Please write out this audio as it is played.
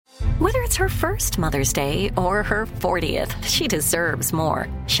Whether it's her first Mother's Day or her 40th, she deserves more.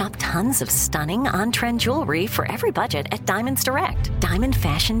 Shop tons of stunning on-trend jewelry for every budget at Diamonds Direct. Diamond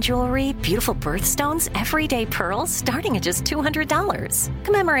fashion jewelry, beautiful birthstones, everyday pearls starting at just $200.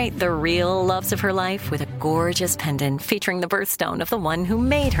 Commemorate the real loves of her life with a gorgeous pendant featuring the birthstone of the one who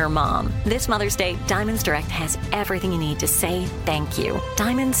made her mom. This Mother's Day, Diamonds Direct has everything you need to say thank you.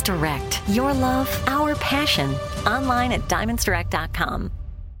 Diamonds Direct. Your love, our passion. Online at diamondsdirect.com.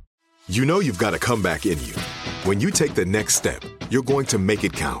 You know you've got a comeback in you. When you take the next step, you're going to make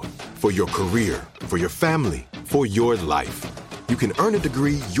it count. For your career, for your family, for your life. You can earn a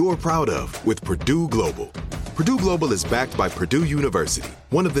degree you're proud of with Purdue Global. Purdue Global is backed by Purdue University,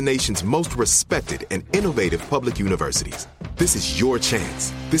 one of the nation's most respected and innovative public universities. This is your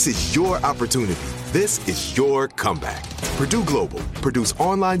chance. This is your opportunity. This is your comeback. Purdue Global, Purdue's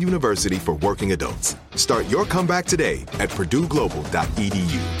online university for working adults. Start your comeback today at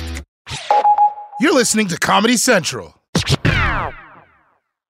purdueglobal.edu. You're listening to Comedy Central. From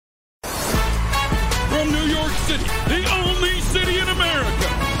New York City, the only city in America,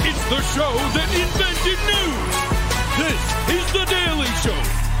 it's the show that invented news. This is The Daily Show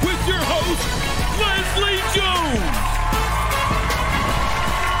with your host, Leslie Jones.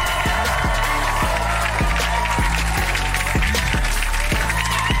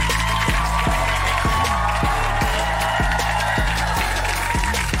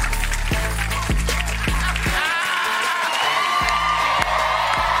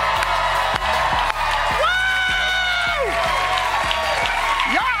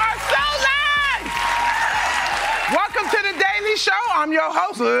 Show. I'm your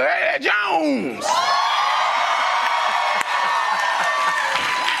host, Leslie Jones.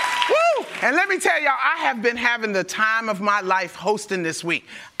 Woo! And let me tell y'all, I have been having the time of my life hosting this week.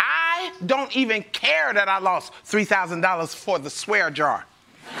 I don't even care that I lost $3,000 for the swear jar.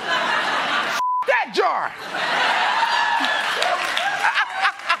 That jar.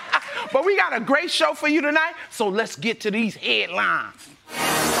 But we got a great show for you tonight, so let's get to these headlines.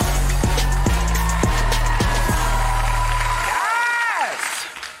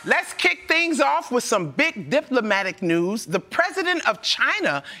 Let's kick things off with some big diplomatic news. The president of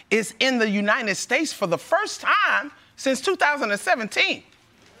China is in the United States for the first time since 2017.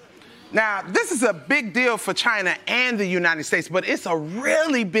 Now, this is a big deal for China and the United States, but it's a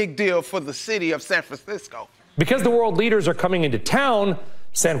really big deal for the city of San Francisco. Because the world leaders are coming into town,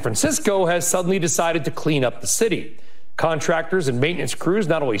 San Francisco has suddenly decided to clean up the city. Contractors and maintenance crews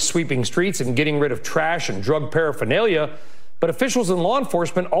not only sweeping streets and getting rid of trash and drug paraphernalia, but officials and law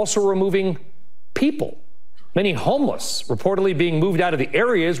enforcement also removing people. Many homeless reportedly being moved out of the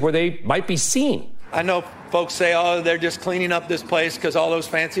areas where they might be seen. I know folks say, oh, they're just cleaning up this place because all those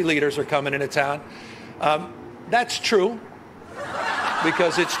fancy leaders are coming into town. That's true,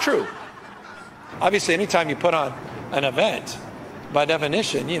 because it's true. Obviously, anytime you put on an event, by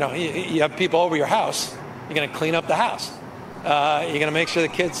definition, you have people over your house, you're going to clean up the house. You're going to make sure the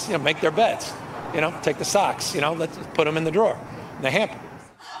kids, make their beds. Take the socks, let's put them in the drawer, in the hamper.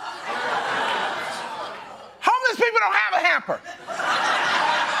 Homeless people don't have a hamper.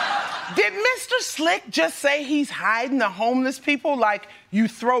 Did Mr. Slick just say he's hiding the homeless people like you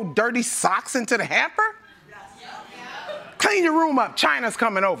throw dirty socks into the hamper? Clean your room up, China's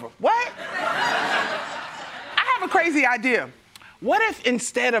coming over. What? I have a crazy idea. What if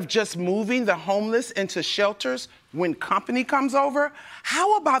instead of just moving the homeless into shelters when company comes over,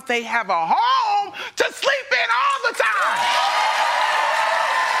 how about they have a home to sleep in all the time?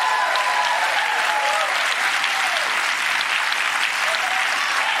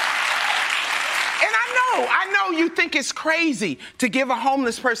 And I know you think it's crazy to give a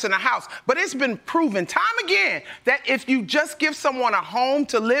homeless person a house, but it's been proven time again that if you just give someone a home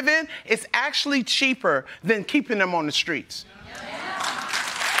to live in, it's actually cheaper than keeping them on the streets.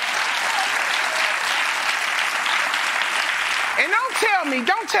 And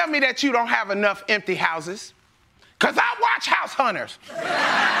don't tell me that you don't have enough empty houses. Because I watch House Hunters all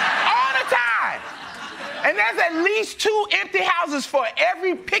the time. And there's at least 2 empty houses for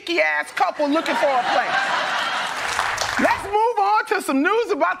every picky-ass couple looking for a place. Let's move on to some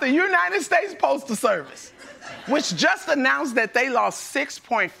news about the United States Postal Service, which just announced that they lost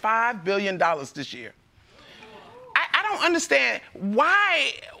 $6.5 billion this year. I don't understand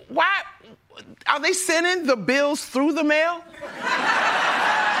why are they sending the bills through the mail?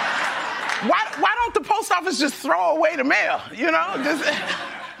 Why don't the post office just throw away the mail?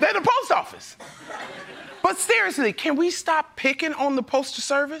 They're the post office. But seriously, can we stop picking on the Postal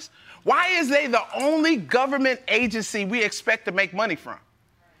Service? Why is they the only government agency we expect to make money from?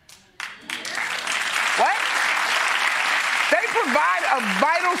 What? They provide a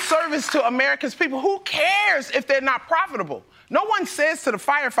vital service to America's people. Who cares if they're not profitable? No one says to the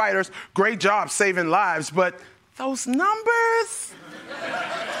firefighters, great job saving lives, but those numbers,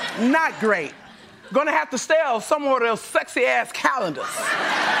 not great. Gonna have to steal some of those sexy-ass calendars.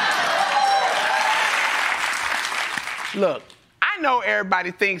 Look, I know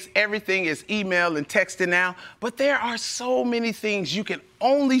everybody thinks everything is email and texting now, but there are so many things you can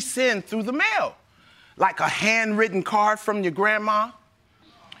only send through the mail. Like a handwritten card from your grandma.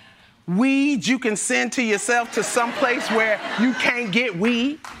 Weed you can send to yourself to some place where you can't get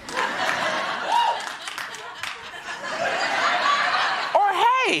weed. Or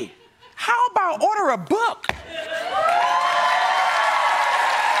hey, how about order a book?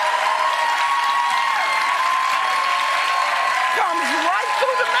 Comes right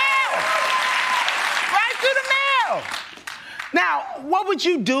through the mail. Right through the mail. Now, what would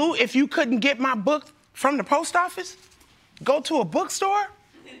you do if you couldn't get my book from the post office? Go to a bookstore?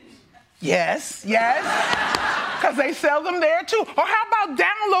 Yes, because they sell them there too. Or how about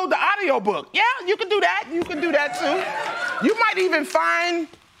download the audiobook? Yeah, you can do that. You can do that too. You might even find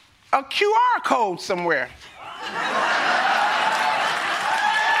a QR code somewhere.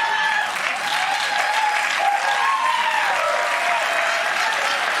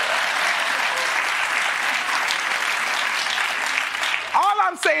 All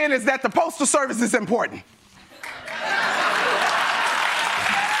I'm saying is that the Postal Service is important.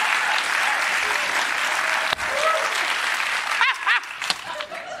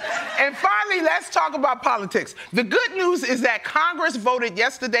 And finally, let's talk about politics. The good news is that Congress voted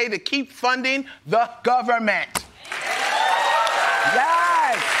yesterday to keep funding the government.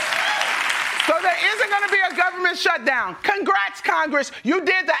 Yes. So there isn't going to be a government shutdown. Congrats, Congress. You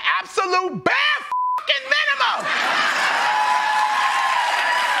did the absolute bare fucking minimum.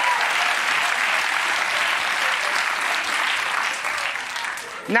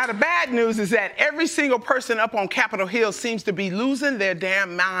 Now, the bad news is that every single person up on Capitol Hill seems to be losing their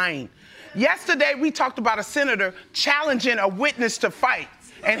damn mind. Yesterday, we talked about a senator challenging a witness to fight,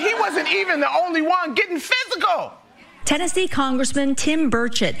 and he wasn't even the only one getting physical. Tennessee Congressman Tim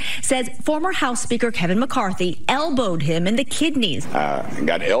Burchett says former House Speaker Kevin McCarthy elbowed him in the kidneys.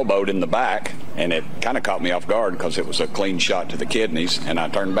 Got elbowed in the back, and it kind of caught me off guard because it was a clean shot to the kidneys, and I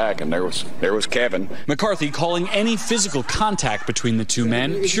turned back, and there was Kevin. McCarthy calling any physical contact between the two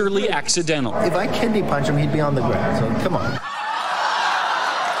men purely accidental. If I kidney punch him, he'd be on the ground, so come on.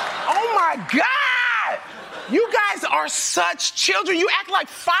 Oh, my God! You guys are such children. You act like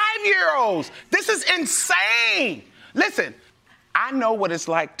 5-year-olds. This is insane. Listen, I know what it's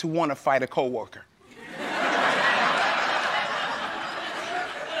like to want to fight a coworker.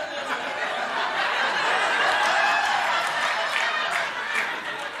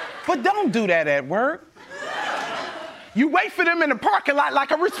 But don't do that at work. You wait for them in the parking lot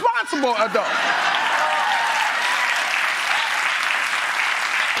like a responsible adult.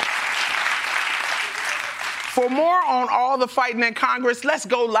 For more on all the fighting in Congress, let's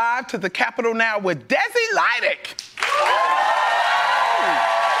go live to the Capitol now with Desi Lydic.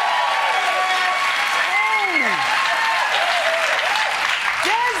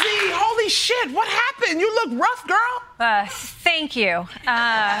 Desi, holy shit, what happened? You look rough, girl. Thank you.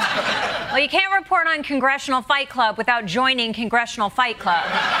 Well, you can't report on Congressional Fight Club without joining Congressional Fight Club.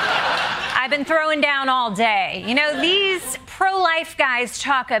 I've been throwing down all day. You know, these pro-life guys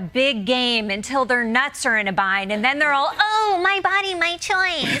talk a big game until their nuts are in a bind, and then they're all, oh, my body, my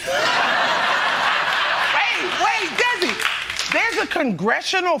choice. Wait, Desi, there's a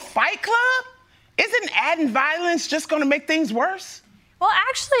Congressional Fight Club? Isn't adding violence just going to make things worse? Well,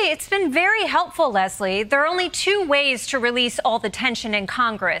 actually, it's been very helpful, Leslie. There are only 2 ways to release all the tension in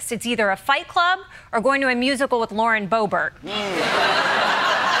Congress. It's either a fight club or going to a musical with Lauren Boebert.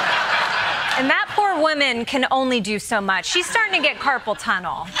 And that poor woman can only do so much. She's starting to get carpal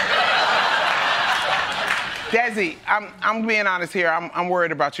tunnel. Desi, I'm being honest here. I'm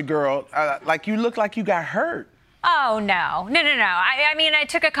worried about you, girl. Like, you look like you got hurt. Oh, no. I mean, I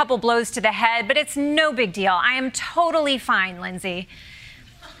took a couple blows to the head, but it's no big deal. I am totally fine, Lindsay.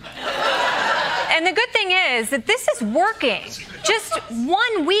 And the good thing is that this is working. Just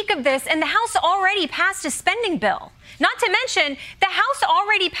 1 week of this, and the House already passed a spending bill. Not to mention, the House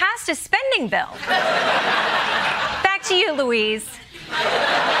already passed a spending bill. Back to you, Louise.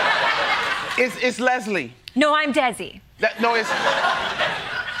 It's Leslie. No, I'm Desi. No, it's...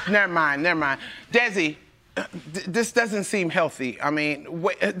 Never mind. Desi, this doesn't seem healthy. I mean,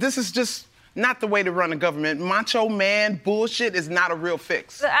 this is just not the way to run a government. Macho man bullshit is not a real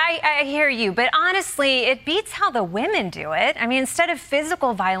fix. I hear you, but honestly, it beats how the women do it. I mean, instead of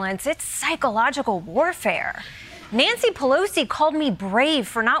physical violence, it's psychological warfare. Nancy Pelosi called me brave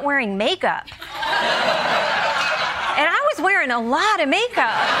for not wearing makeup. And I was wearing a lot of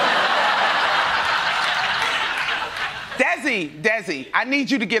makeup. Desi, I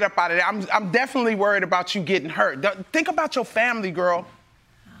need you to get up out of there. I'm definitely worried about you getting hurt. Think about your family, girl.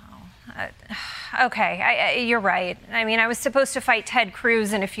 Okay, you're right. I mean, I was supposed to fight Ted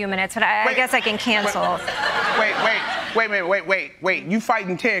Cruz in a few minutes, but I guess I can cancel. Wait. You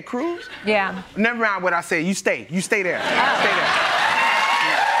fighting Ted Cruz? Yeah. Never mind what I said. You stay there. Stay there.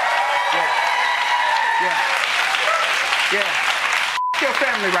 Yeah. Your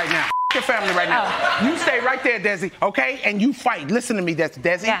family right now. Your family right now. Oh. You stay right there, Desi, okay? And you fight. Listen to me,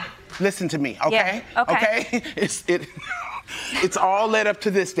 Desi. Yeah. Listen to me, okay? Yeah. Okay. It's all led up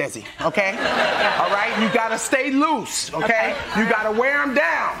to this, Desi, okay? Yeah. All right? You gotta stay loose, okay? You gotta wear him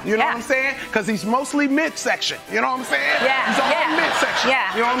down, you know what I'm saying? Because he's mostly midsection, you know what I'm saying? Yeah. He's all midsection.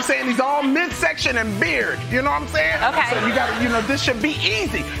 Yeah. You know what I'm saying? He's all midsection and beard, you know what I'm saying? Okay. So you gotta, this should be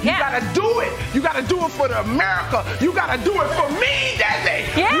easy. You Yeah. gotta do it. You gotta do it for the America. You gotta do it for me, Desi.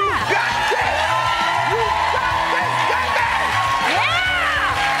 Yeah. You got this. You got this, Desi.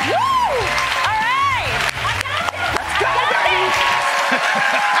 Yeah! Woo! All right! Let's go, baby!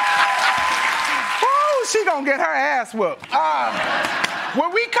 Woo, she gonna get her ass whooped.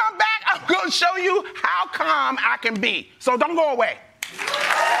 When we come back, I'm gonna show you how calm I can be. So don't go away.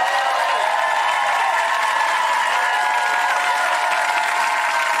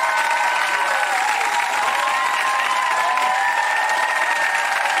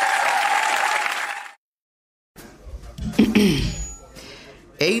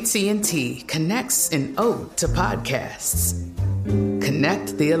 AT&T connects an ode to podcasts.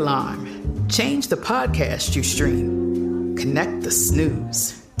 Connect the alarm. Change the podcast you stream. Connect the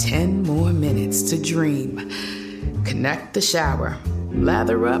snooze. 10 more minutes to dream. Connect the shower.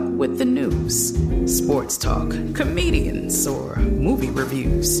 Lather up with the news. Sports talk, comedians, or movie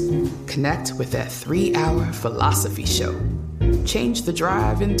reviews. Connect with that 3-hour philosophy show. Change the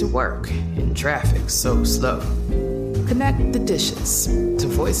drive into work in traffic so slow. Connect the dishes to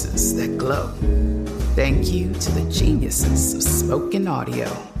voices that glow. Thank you to the geniuses of spoken audio.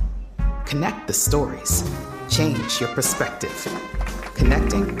 Connect the stories. Change your perspective.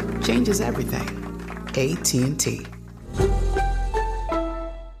 Connecting changes everything. AT&T.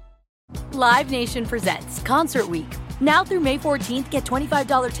 Live Nation presents Concert Week. Now through May 14th, get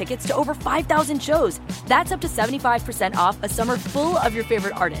 $25 tickets to over 5,000 shows. That's up to 75% off a summer full of your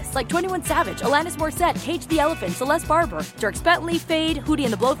favorite artists like 21 Savage, Alanis Morissette, Cage the Elephant, Celeste Barber, Dierks Bentley, Fade, Hootie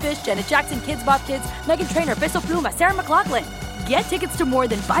and the Blowfish, Janet Jackson, Kidz Bop Kids, Meghan Trainor, Peso Pluma, Sarah McLachlan. Get tickets to more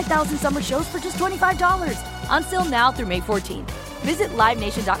than 5,000 summer shows for just $25. On sale now through May 14th. Visit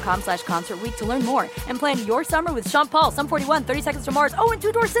LiveNation.com/Concert Week to learn more and plan your summer with Sean Paul, Sum 41, 30 Seconds to Mars, and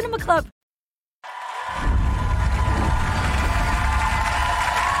Two Door Cinema Club.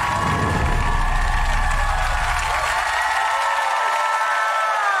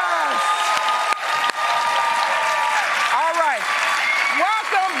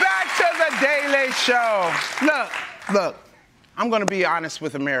 Show. Look, I'm going to be honest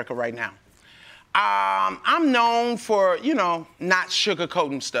with America right now. I'm known for, not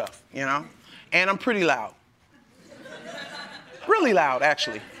sugarcoating stuff, and I'm pretty loud. Really loud,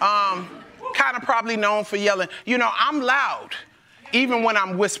 actually. Kind of probably known for yelling. I'm loud, even when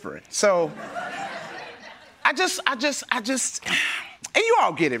I'm whispering. So, I just, and you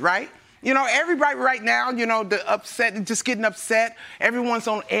all get it, right? Everybody right now, the upset, just getting upset. Everyone's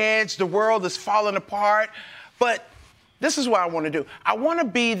on edge. The world is falling apart. But this is what I want to do. I want to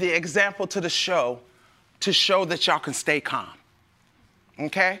be the example to the show to show that y'all can stay calm.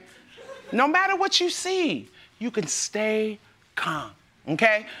 Okay? No matter what you see, you can stay calm.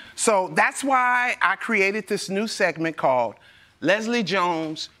 Okay? So that's why I created this new segment called Leslie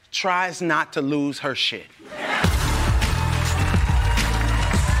Jones Tries Not to Lose Her Shit.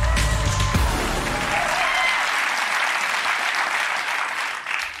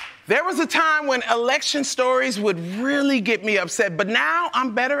 There was a time when election stories would really get me upset, but now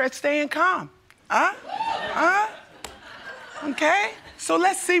I'm better at staying calm. Okay? So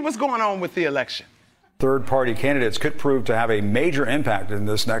let's see what's going on with the election. Third-party candidates could prove to have a major impact in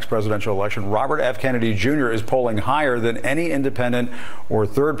this next presidential election. Robert F. Kennedy Jr. is polling higher than any independent or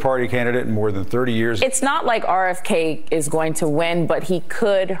third-party candidate in more than 30 years. It's not like RFK is going to win, but he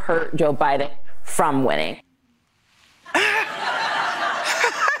could hurt Joe Biden from winning.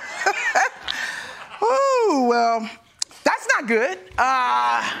 Ooh, well, that's not good.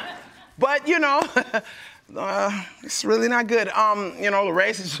 But, it's really not good.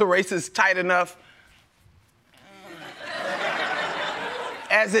 The race is tight enough.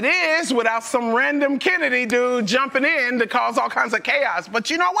 as it is without some random Kennedy dude jumping in to cause all kinds of chaos. But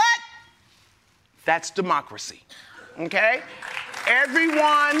you know what? That's democracy, okay?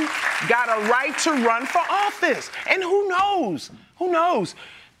 Everyone got a right to run for office. And who knows?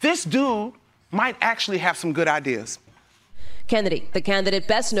 This dude might actually have some good ideas. Kennedy, the candidate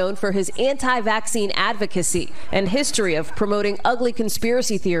best known for his anti-vaccine advocacy and history of promoting ugly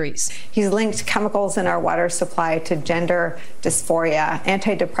conspiracy theories. He's linked chemicals in our water supply to gender dysphoria,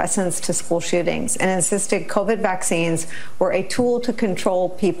 antidepressants to school shootings, and insisted COVID vaccines were a tool to control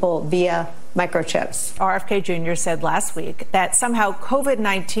people via microchips. RFK Jr. said last week that somehow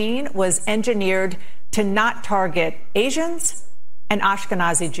COVID-19 was engineered to not target Asians and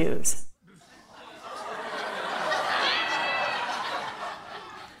Ashkenazi Jews.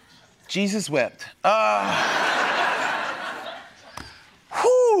 Jesus wept. Now,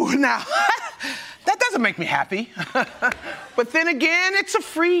 that doesn't make me happy. But then again, it's a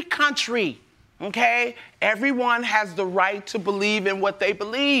free country, okay? Everyone has the right to believe in what they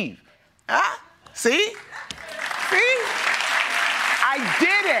believe. Huh? See? I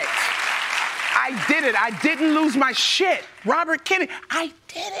did it. I didn't lose my shit. Robert Kennedy, I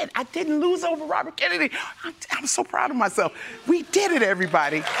did it. I didn't lose over Robert Kennedy. I'm so proud of myself. We did it,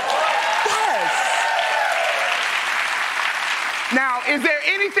 everybody. Yes. Now, is there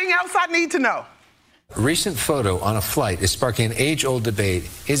anything else I need to know? A recent photo on a flight is sparking an age-old debate.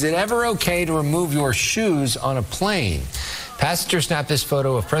 Is it ever okay to remove your shoes on a plane? Passengers snapped this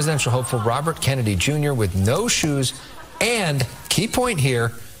photo of presidential hopeful Robert Kennedy Jr. with no shoes and, key point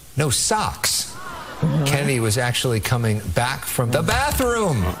here, no socks. Kennedy was actually coming back from the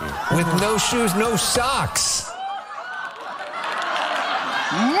bathroom with no shoes, no socks.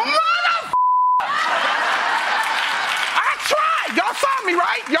 I tried. Y'all saw me,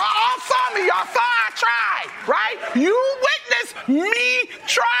 right? Y'all all saw me. Y'all saw I tried, right? You witnessed me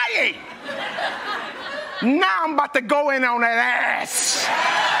trying. Now I'm about to go in on that ass.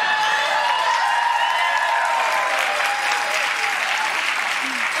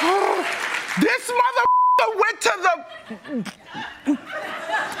 This motherfucker went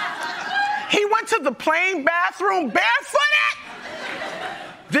to the plane bathroom barefooted.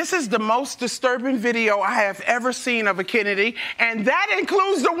 This is the most disturbing video I have ever seen of a Kennedy, and that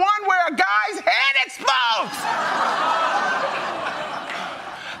includes the one where a guy's head explodes.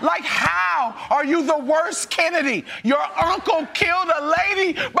 Like, how are you the worst Kennedy? Your uncle killed a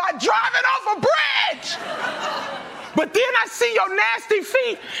lady by driving off a bridge. But then I see your nasty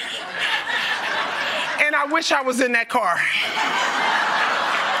feet, and I wish I was in that car.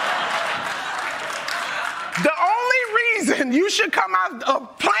 The only reason you should come out of a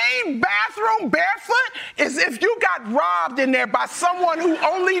plane bathroom barefoot is if you got robbed in there by someone who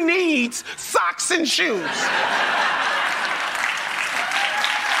only needs socks and shoes.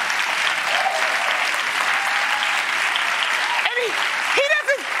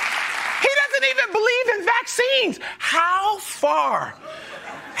 Even believe in vaccines. How far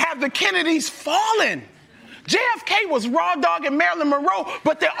have the Kennedys fallen? JFK was raw dogging Marilyn Monroe,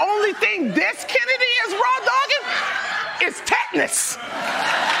 but the only thing this Kennedy is raw dogging is tetanus.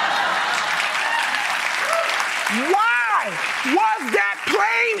 Why was that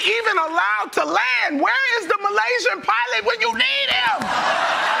plane even allowed to land? Where is the Malaysian pilot when you need him?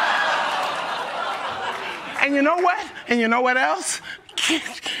 And you know what? And you know what else?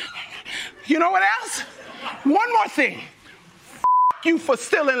 You know what else? One more thing. F*** you for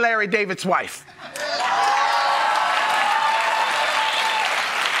stealing Larry David's wife.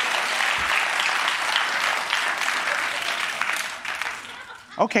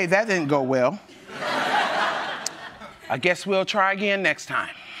 Okay, that didn't go well. I guess we'll try again next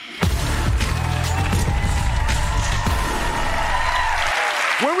time.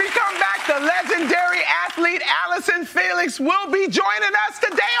 When we come back, the legendary athlete Allyson Felix will be joining us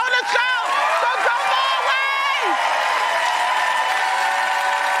today on the show. So don't go away.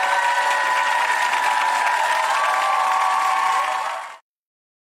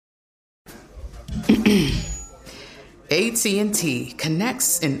 AT&T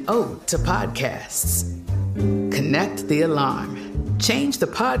connects an ode to podcasts. Connect the alarm. Change the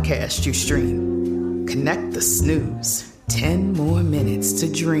podcast you stream. Connect the snooze. 10 more minutes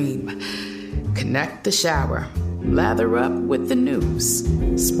to dream. Connect the shower. Lather up with the news.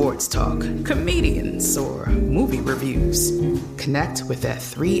 Sports talk, comedians, or movie reviews. Connect with that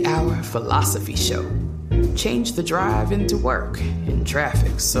 3-hour philosophy show. Change the drive into work in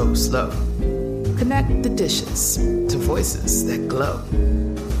traffic so slow. Connect the dishes to voices that glow.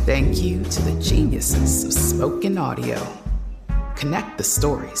 Thank you to the geniuses of spoken audio. Connect the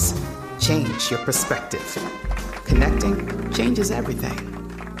stories. Change your perspective. Connecting changes everything.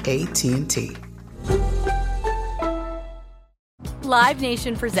 AT&T. Live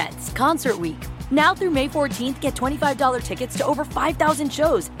Nation presents Concert Week. Now through May 14th, get $25 tickets to over 5,000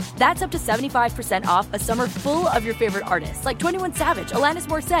 shows. That's up to 75% off a summer full of your favorite artists like 21 Savage, Alanis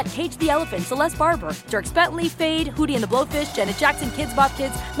Morissette, Cage the Elephant, Celeste Barber, Dierks Bentley, Fade, Hootie and the Blowfish, Janet Jackson, Kids Bop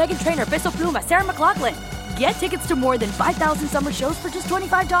Kids, Meghan Trainor, Peso Pluma, Sarah McLachlan. Get tickets to more than 5,000 summer shows for just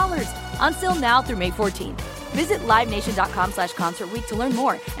 $25. On sale now through May 14th. Visit LiveNation.com/Concert Week to learn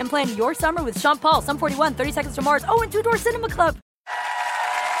more and plan your summer with Sean Paul, Sum 41, 30 Seconds to Mars, and Two Door Cinema Club.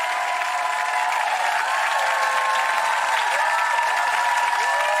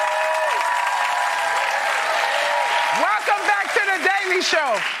 Welcome back to The Daily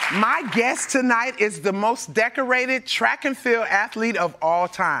Show. My guest tonight is the most decorated track and field athlete of all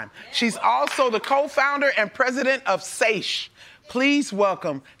time. She's also the co-founder and president of SAISH. Please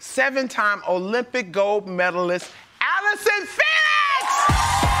welcome 7-time Olympic gold medalist, Allyson Felix!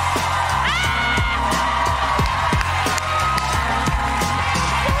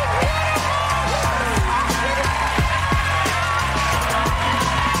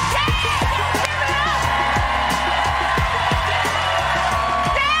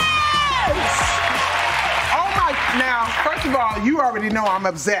 First of all, you already know I'm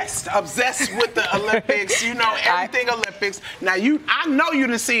obsessed with the Olympics. You know everything Olympics. Now I know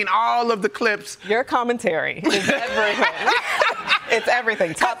you've seen all of the clips. Your commentary is everything. It's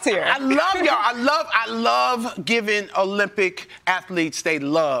everything. Top tier. I love y'all. I love giving Olympic athletes they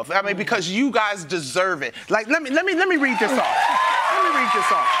love. I mean, because you guys deserve it. Like, let me read this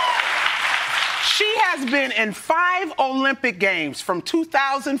off. She has been in 5 Olympic Games from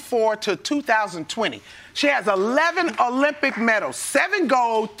 2004 to 2020. She has 11 Olympic medals, 7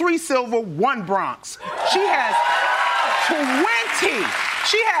 gold, 3 silver, 1 bronze. She has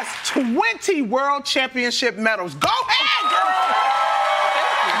 20 world championship medals. Go ahead, girl.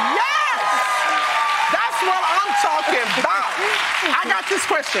 Yes. That's what I'm talking about. I got this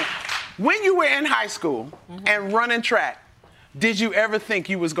question. When you were in high school and running track, did you ever think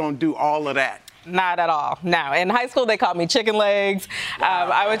you was going to do all of that? Not at all. No. In high school, they called me chicken legs.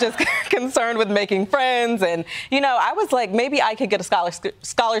 Wow. I was just concerned with making friends. And, I was like, maybe I could get a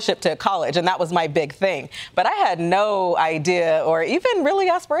scholarship to college. And that was my big thing. But I had no idea or even really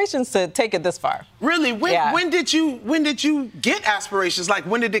aspirations to take it this far. Really? When did you get aspirations? Like,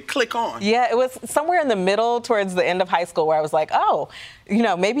 when did it click on? Yeah, it was somewhere in the middle towards the end of high school where I was like, oh,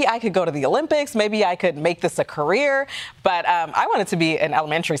 maybe I could go to the Olympics. Maybe I could make this a career. But I wanted to be an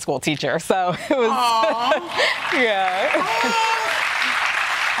elementary school teacher. So it was, yeah.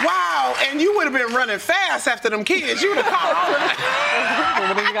 Wow, and you would have been running fast after them kids. You would have caught all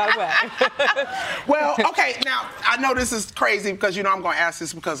of them. Got away. Well, okay, now, I know this is crazy because, I'm going to ask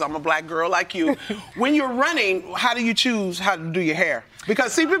this because I'm a black girl like you. When you're running, how do you choose how to do your hair?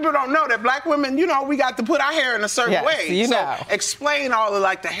 Because, see, people don't know that black women, we got to put our hair in a certain way. So explain all of,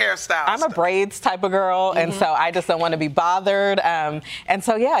 the hairstyles. I'm a braids type of girl, and so I just don't want to be bothered. And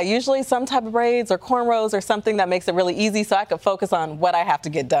so, usually some type of braids or cornrows or something that makes it really easy so I can focus on what I have to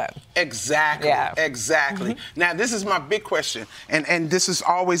get done. Exactly. Yeah. Exactly. Now, this is my big question, and this is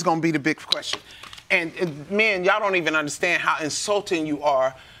always going to be the big question. And men, y'all don't even understand how insulting you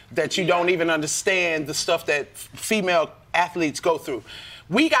are that you don't even understand the stuff that female athletes go through.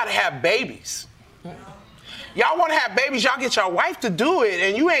 We got to have babies. Y'all want to have babies, y'all get your wife to do it,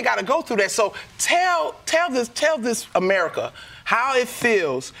 and you ain't got to go through that. So tell this America how it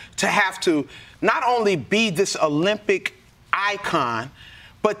feels to have to not only be this Olympic icon,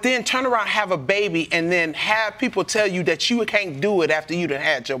 but then turn around, have a baby, and then have people tell you that you can't do it after you done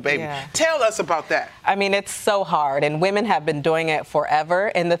had your baby. Yeah. Tell us about that. I mean, it's so hard, and women have been doing it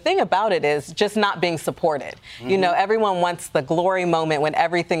forever. And the thing about it is just not being supported. Everyone wants the glory moment when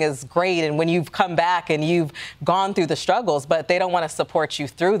everything is great and when you've come back and you've gone through the struggles, but they don't want to support you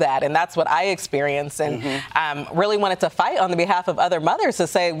through that. And that's what I experienced, and really wanted to fight on the behalf of other mothers to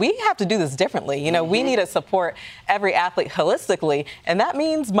say, we have to do this differently. We need to support every athlete holistically, and that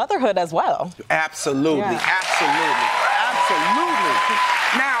means motherhood as well. Absolutely. Yeah. Absolutely.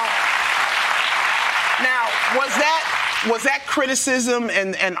 Now, was that criticism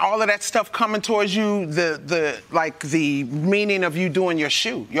and all of that stuff coming towards you, the meaning of you doing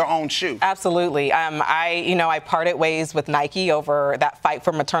your own shoe? Absolutely. I parted ways with Nike over that fight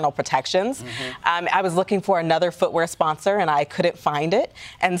for maternal protections. I was looking for another footwear sponsor and I couldn't find it.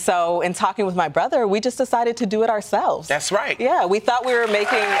 And so in talking with my brother, we just decided to do it ourselves. That's right. Yeah, we thought we were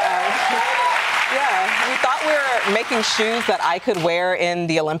making... Yeah, we thought we were making shoes that I could wear in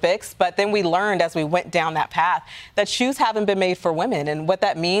the Olympics, but then we learned as we went down that path that shoes haven't been made for women. And what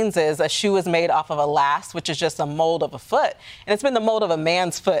that means is a shoe is made off of a last, which is just a mold of a foot. And it's been the mold of a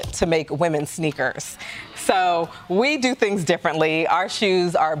man's foot to make women's sneakers. So we do things differently. Our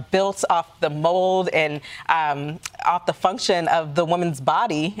shoes are built off the mold and off the function of the woman's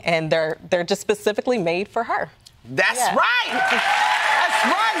body, and they're just specifically made for her. That's right. That's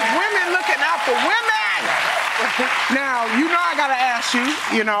right. Women looking out for women. Now, I got to ask you,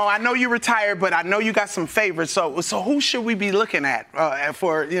 I know you're retired, but I know you got some favorites. So who should we be looking at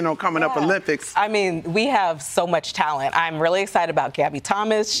for, coming up Olympics? I mean, we have so much talent. I'm really excited about Gabby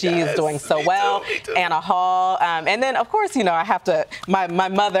Thomas. She's doing so well. Me too. Anna Hall. And then, of course, I have to, my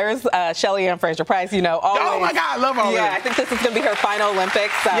mother's, Shelly Ann Fraser-Price, always. Oh, my God, I love all of Yeah, I think this is going to be her final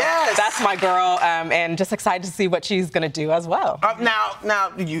Olympics. So that's my girl. And just excited to see what she's going to do as well. Now,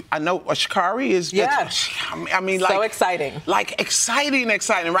 I know Sha'Carri is. Yeah. I mean, like. So exciting. Like, exciting,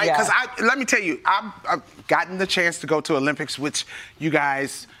 right? Because let me tell you, I've gotten the chance to go to Olympics, which you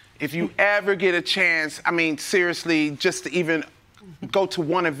guys, if you ever get a chance, I mean, seriously, just to even go to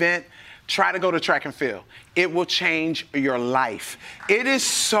one event, try to go to track and field. It will change your life. It is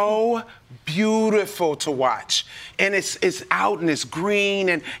so beautiful to watch. And it's out and it's green,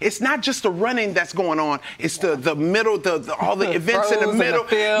 and it's not just the running that's going on. It's the middle, all the events in the middle.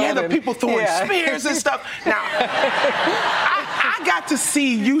 The people throwing spears and stuff. Now, I got to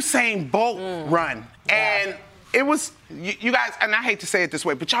see Usain Bolt run, and it was, you guys, and I hate to say it this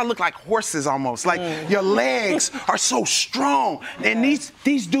way, but y'all look like horses almost. Like, your legs are so strong. And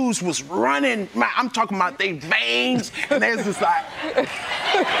these dudes was running. I'm talking about they veins, and there's just like.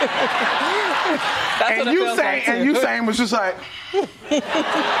 And Usain was just like.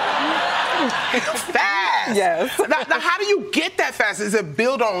 Fast. Yes. Now, how do you get that fast? Is it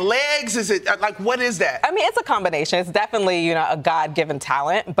built on legs? Is it like, what is that? I mean, it's a combination. It's definitely, a God-given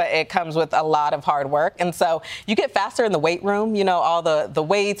talent, but it comes with a lot of hard work. And so you get faster in the weight room, all the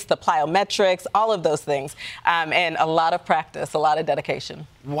weights, the plyometrics, all of those things. And a lot of practice, a lot of dedication.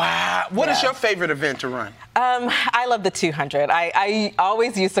 Wow. What is your favorite event to run? I love the 200. I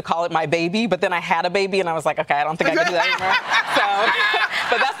always used to call it my baby, but then I had a baby and I was like, okay, I don't think I can do that anymore.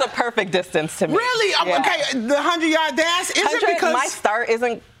 But that's the perfect distance to me. Really? Yeah. Okay, the 100-yard dash? Is it because my start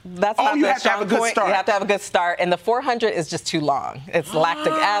isn't... That's not you the have to have a good point. start. You have to have a good start, and the 400 is just too long. It's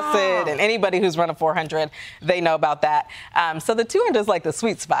lactic acid, and anybody who's run a 400, they know about that. So the 200 is like the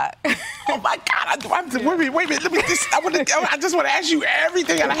sweet spot. Oh my God! Wait a minute. Let me I just want to ask you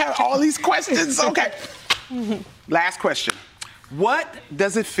everything, and I have all these questions. Okay. Last question. What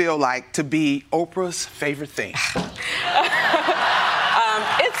does it feel like to be Oprah's favorite thing?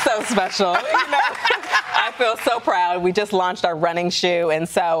 It's so special. I feel so proud. We just launched our running shoe, and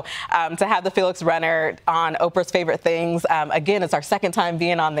so to have the Felix runner on Oprah's favorite things, again, it's our second time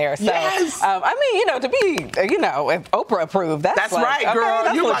being on there. So, yes. I mean, to be, if Oprah approved, that's like, right, girl.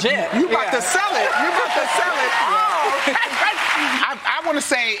 Okay, that's legit. You about to sell it. You about to sell it. Oh. I want to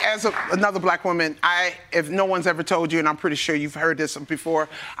say, as another black woman, if no one's ever told you, and I'm pretty sure you've heard this before,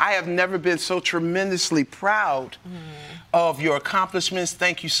 I have never been so tremendously proud of your accomplishments.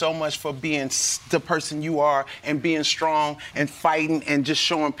 Thank you so much for being the person you are and being strong and fighting and just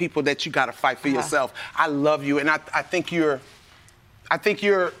showing people that you got to fight for yourself. I love you, and I think you're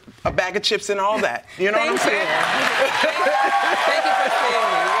a bag of chips and all that. You know what I'm saying? Thank you for seeing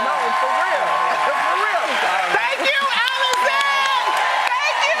me. No, for real. For real. Thank you, Allyson.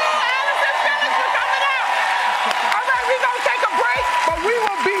 Thank you, Allyson Felix, for coming out. All right, we're going to take a break, but we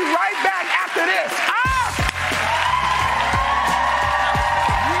will be right back after this.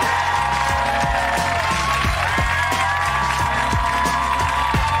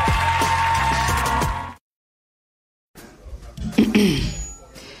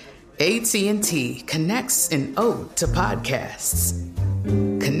 AT&T connects an ode to podcasts.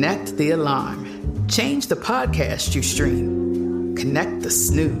 Connect the alarm. Change the podcast you stream. Connect the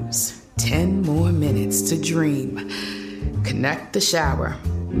snooze. 10 more minutes to dream. Connect the shower.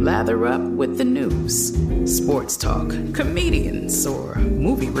 Lather up with the news. Sports talk, comedians, or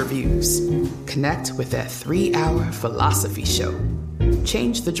movie reviews. Connect with that 3-hour philosophy show.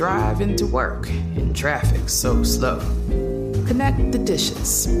 Change the drive into work in traffic so slow. Connect the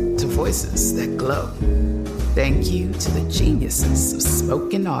dishes to voices that glow. Thank you to the geniuses of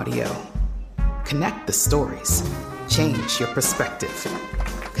spoken audio. Connect the stories. Change your perspective.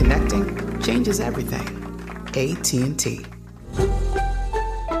 Connecting changes everything. AT&T.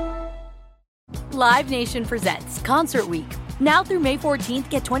 Live Nation presents Concert Week. Now through May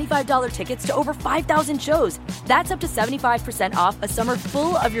 14th, get $25 tickets to over 5,000 shows. That's up to 75% off a summer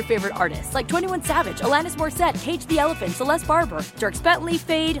full of your favorite artists like 21 Savage, Alanis Morissette, Cage the Elephant, Celeste Barber, Dierks Bentley,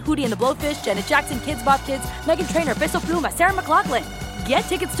 Fade, Hootie and the Blowfish, Janet Jackson, Kids Bop Kids, Meghan Trainor, Peso Pluma, Sarah McLachlan. Get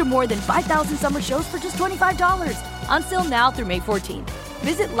tickets to more than 5,000 summer shows for just $25. On sale now through May 14th.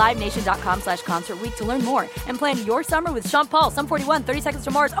 Visit livenation.com/Concert Week to learn more and plan your summer with Sean Paul, Sum 41, 30 Seconds to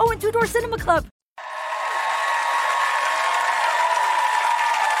Mars, and Two Door Cinema Club.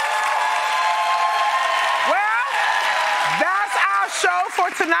 For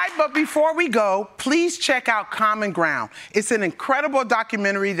tonight, but before we go, please check out Common Ground. It's an incredible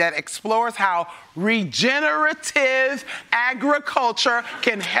documentary that explores how regenerative agriculture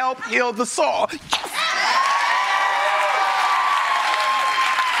can help heal the soil.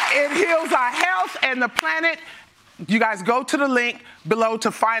 It heals our health and the planet. You guys go to the link below to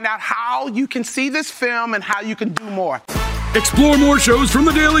find out how you can see this film and how you can do more. Explore more shows from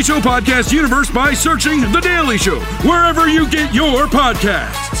The Daily Show podcast universe by searching The Daily Show wherever you get your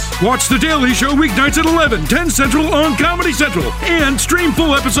podcasts. Watch The Daily Show weeknights at 11, 10 Central on Comedy Central, and stream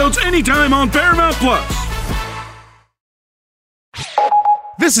full episodes anytime on Paramount+.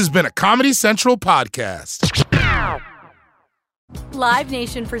 This has been a Comedy Central podcast. Live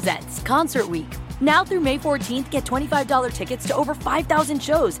Nation presents Concert Week. Now through May 14th, get $25 tickets to over 5,000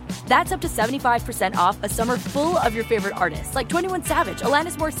 shows. That's up to 75% off a summer full of your favorite artists like 21 Savage,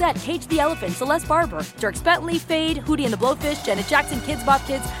 Alanis Morissette, Cage the Elephant, Celeste Barber, Dierks Bentley, Fade, Hootie and the Blowfish, Janet Jackson, Kids Bop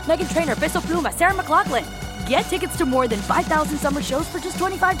Kids, Meghan Trainor, Peso Pluma, Sarah McLachlan. Get tickets to more than 5,000 summer shows for just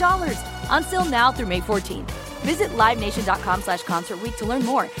 $25. On sale now through May 14th. Visit livenation.com/Concert Week to learn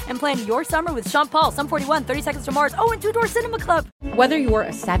more and plan your summer with Sean Paul, Sum 41, 30 Seconds to Mars, and Two Door Cinema Club. Whether you're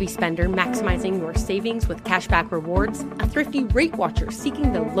a savvy spender maximizing your savings with cashback rewards, a thrifty rate watcher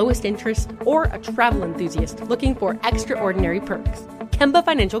seeking the lowest interest, or a travel enthusiast looking for extraordinary perks, Kemba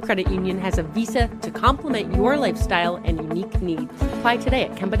Financial Credit Union has a visa to complement your lifestyle and unique needs. Apply today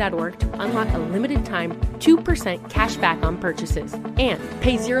at Kemba.org to unlock a limited time 2% cash back on purchases and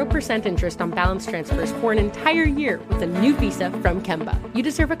pay 0% interest on balance transfers for an entire year with a new visa from Kemba. You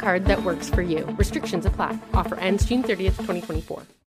deserve a card that works for you. Restrictions apply. Offer ends June 30th, 2024.